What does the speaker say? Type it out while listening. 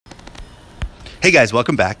Hey guys,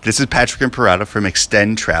 welcome back. This is Patrick Imparato from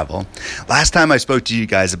Extend Travel. Last time I spoke to you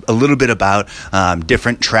guys a little bit about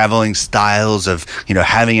different traveling styles of,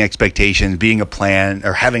 having expectations, being a plan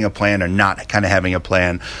or having a plan or not kind of having a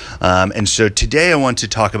plan. And so today I want to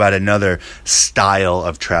talk about another style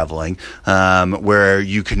of traveling where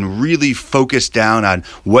you can really focus down on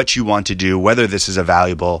what you want to do, whether this is a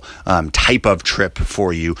valuable type of trip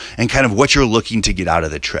for you and kind of what you're looking to get out of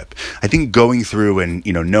the trip. I think going through and,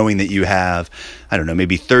 knowing that you have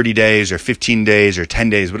maybe 30 days or 15 days or 10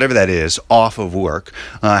 days, whatever that is, off of work,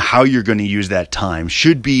 how you're going to use that time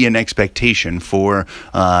should be an expectation for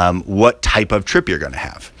what type of trip you're going to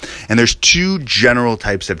have. And there's two general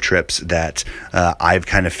types of trips that I've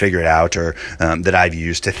kind of figured out or that I've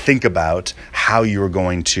used to think about how you're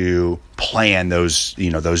going to plan those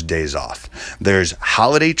days off. There's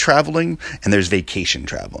holiday traveling and there's vacation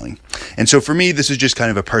traveling. And so for me, this is just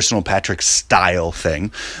kind of a personal Patrick style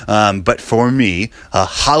thing. But for me,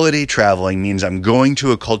 holiday traveling means I'm going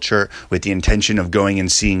to a culture with the intention of going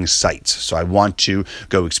and seeing sights. So I want to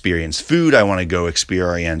go experience food. I want to go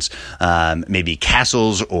experience maybe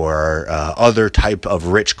castles or other type of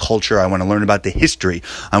rich culture. I want to learn about the history.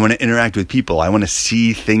 I want to interact with people. I want to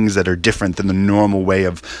see things that are different than the normal way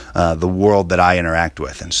of the world that I interact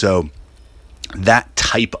with. And so that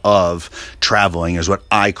type of traveling is what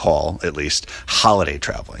I call, at least, holiday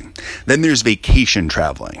traveling. Then there's vacation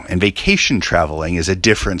traveling, and vacation traveling is a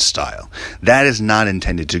different style. That is not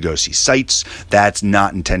intended to go see sights. That's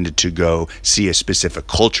not intended to go see a specific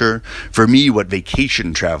culture. For me, what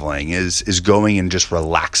vacation traveling is going and just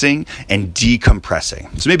relaxing and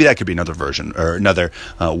decompressing. So maybe that could be another version or another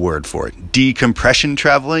word for it. Decompression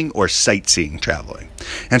traveling or sightseeing traveling.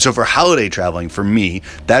 And so for holiday traveling, for me,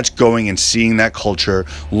 that's going and seeing that culture,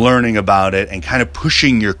 learning about it, and kind of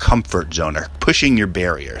pushing your comfort zone or pushing your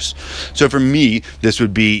barriers. So for me, this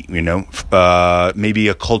would be, maybe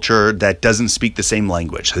a culture that doesn't speak the same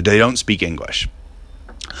language. So they don't speak English.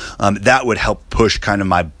 That would help push kind of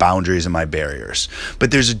my boundaries and my barriers.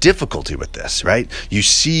 But there's a difficulty with this, right? You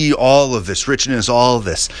see all of this richness, all of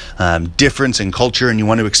this difference in culture, and you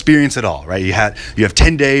want to experience it all, right? You have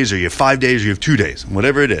 10 days or you have 5 days or you have 2 days,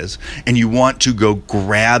 whatever it is, and you want to go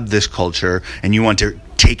grab this culture and you want to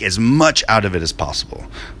take as much out of it as possible.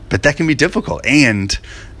 But that can be difficult, and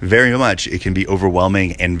very much it can be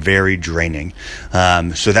overwhelming and very draining.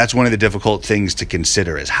 So that's one of the difficult things to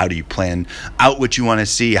consider is how do you plan out what you want to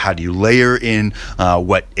see? How do you layer in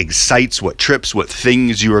what excites, what trips, what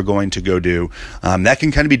things you are going to go do? That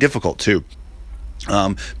can kind of be difficult too.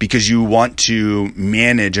 Because you want to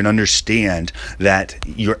manage and understand that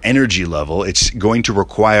your energy level, it's going to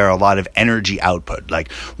require a lot of energy output,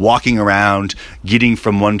 like walking around, getting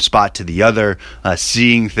from one spot to the other,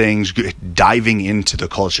 seeing things, diving into the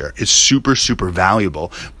culture. It's super, super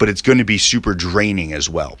valuable, but it's going to be super draining as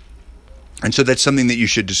well. And so that's something that you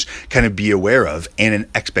should just kind of be aware of, and an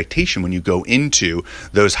expectation when you go into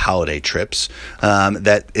those holiday trips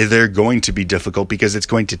that they're going to be difficult because it's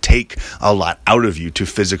going to take a lot out of you to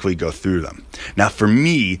physically go through them. Now, for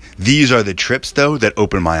me, these are the trips, though, that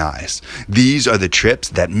open my eyes. These are the trips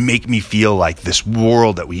that make me feel like this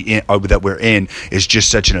world that we're in is just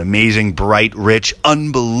such an amazing, bright, rich,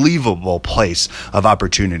 unbelievable place of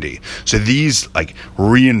opportunity. So these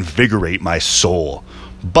reinvigorate my soul.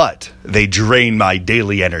 But they drain my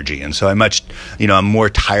daily energy. And so I'm more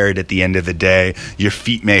tired at the end of the day. Your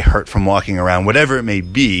feet may hurt from walking around, whatever it may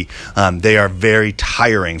be. They are very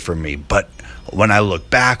tiring for me. But when I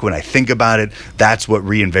look back, when I think about it, that's what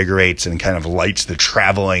reinvigorates and kind of lights the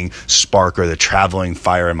traveling spark or the traveling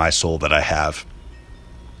fire in my soul that I have.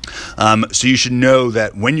 So you should know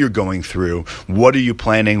that when you're going through, what are you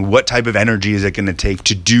planning? What type of energy is it going to take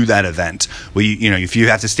to do that event? Well, if you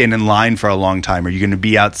have to stand in line for a long time, are you going to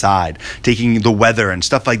be outside? Taking the weather and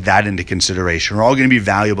stuff like that into consideration are all going to be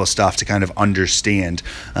valuable stuff to kind of understand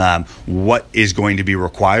what is going to be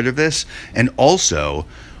required of this, and also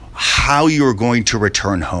how you're going to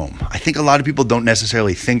return home. I think a lot of people don't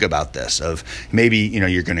necessarily think about this of maybe,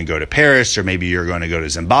 you're going to go to Paris, or maybe you're going to go to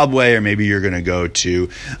Zimbabwe, or maybe you're going to go to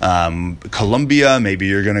Colombia, maybe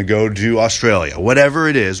you're going to go to Australia, whatever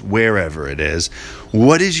it is, wherever it is.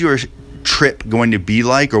 What is your trip going to be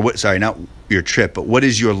like, not your trip, but what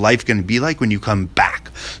is your life going to be like when you come back?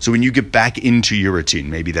 So when you get back into your routine,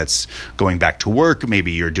 maybe that's going back to work,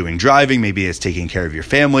 maybe you're doing driving, maybe it's taking care of your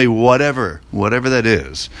family, whatever that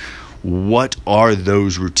is. What are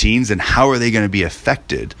those routines and how are they going to be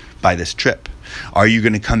affected by this trip? Are you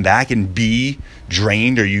going to come back and be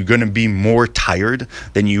drained? Are you going to be more tired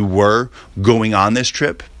than you were going on this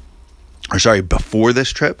trip? Before this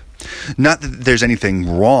trip? Not that there's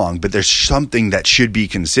anything wrong, but there's something that should be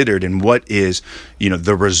considered, and what is,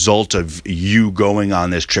 the result of you going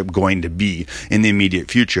on this trip going to be in the immediate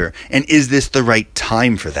future, and is this the right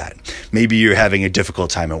time for that? Maybe you're having a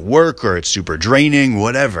difficult time at work, or it's super draining,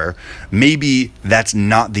 whatever. Maybe that's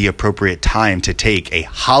not the appropriate time to take a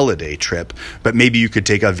holiday trip, but maybe you could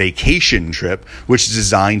take a vacation trip, which is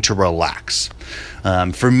designed to relax.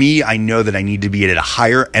 For me, I know that I need to be at a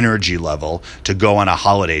higher energy level to go on a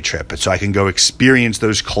holiday trip. So I can go experience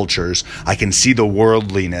those cultures. I can see the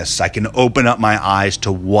worldliness. I can open up my eyes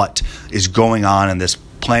to what is going on in this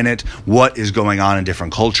planet, what is going on in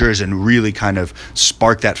different cultures, and really kind of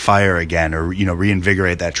spark that fire again, or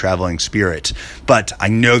reinvigorate that traveling spirit. But I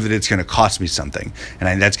know that it's going to cost me something,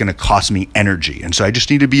 and that's going to cost me energy, and so I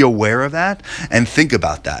just need to be aware of that and think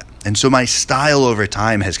about that. And so my style over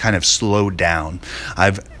time has kind of slowed down.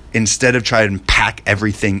 Instead of trying to pack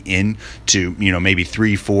everything in to maybe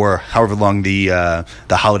 3, 4, however long the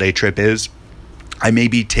holiday trip is, I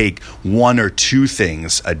maybe take 1 or 2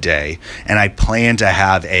 things a day, and I plan to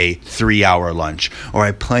have a 3-hour lunch, or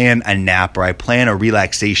I plan a nap, or I plan a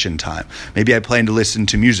relaxation time. Maybe I plan to listen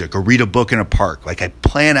to music or read a book in a park. Like, I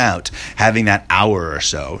plan out having that hour or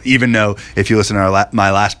so, even though if you listen to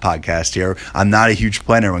my last podcast here, I'm not a huge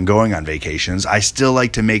planner when going on vacations. I still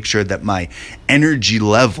like to make sure that my energy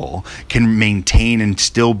level can maintain and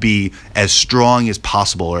still be as strong as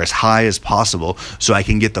possible, or as high as possible, so I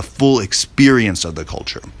can get the full experience of the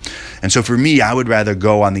culture. And so for me, I would rather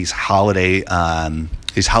go on these holiday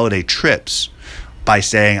trips by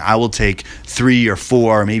saying I will take 3 or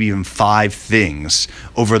 4, or maybe even 5 things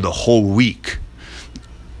over the whole week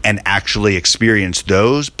and actually experience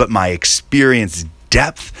those, but my experience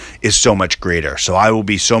depth is so much greater. So I will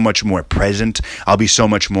be so much more present. I'll be so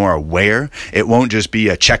much more aware. It won't just be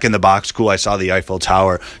a check in the box. Cool, I saw the Eiffel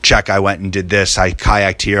Tower. Check, I went and did this. I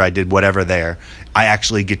kayaked here. I did whatever there. I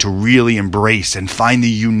actually get to really embrace and find the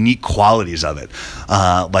unique qualities of it,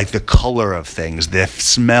 like the color of things, the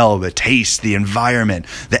smell, the taste, the environment,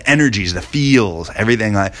 the energies, the feels,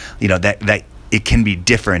 everything. That it can be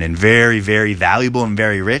different and very, very valuable and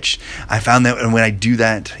very rich. I found that when I do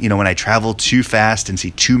that, when I travel too fast and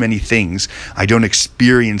see too many things, I don't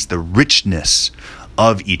experience the richness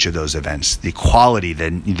of each of those events, the quality, the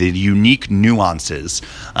unique nuances.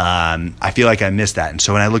 I feel like I missed that. And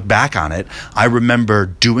so when I look back on it, I remember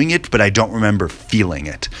doing it, but I don't remember feeling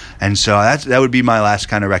it. And so that would be my last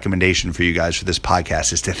kind of recommendation for you guys for this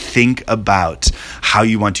podcast, is to think about how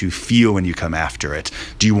you want to feel when you come after it.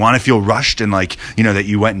 Do you want to feel rushed and that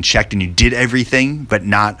you went and checked and you did everything, but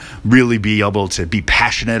not really be able to be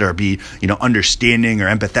passionate or be, understanding or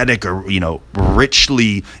empathetic or,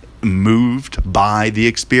 richly moved by the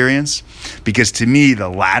experience? Because to me, the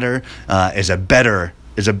latter is a better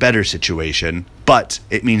situation, but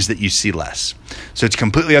it means that you see less. So it's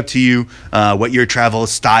completely up to you what your travel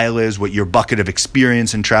style is, what your bucket of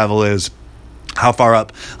experience in travel is. How far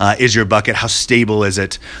up is your bucket? How stable is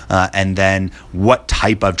it? And then what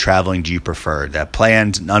type of traveling do you prefer? That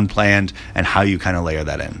planned, unplanned, and how you kind of layer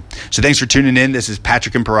that in. So thanks for tuning in. This is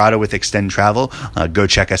Patrick Imparato with Extend Travel. Go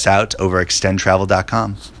check us out over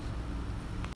extendtravel.com.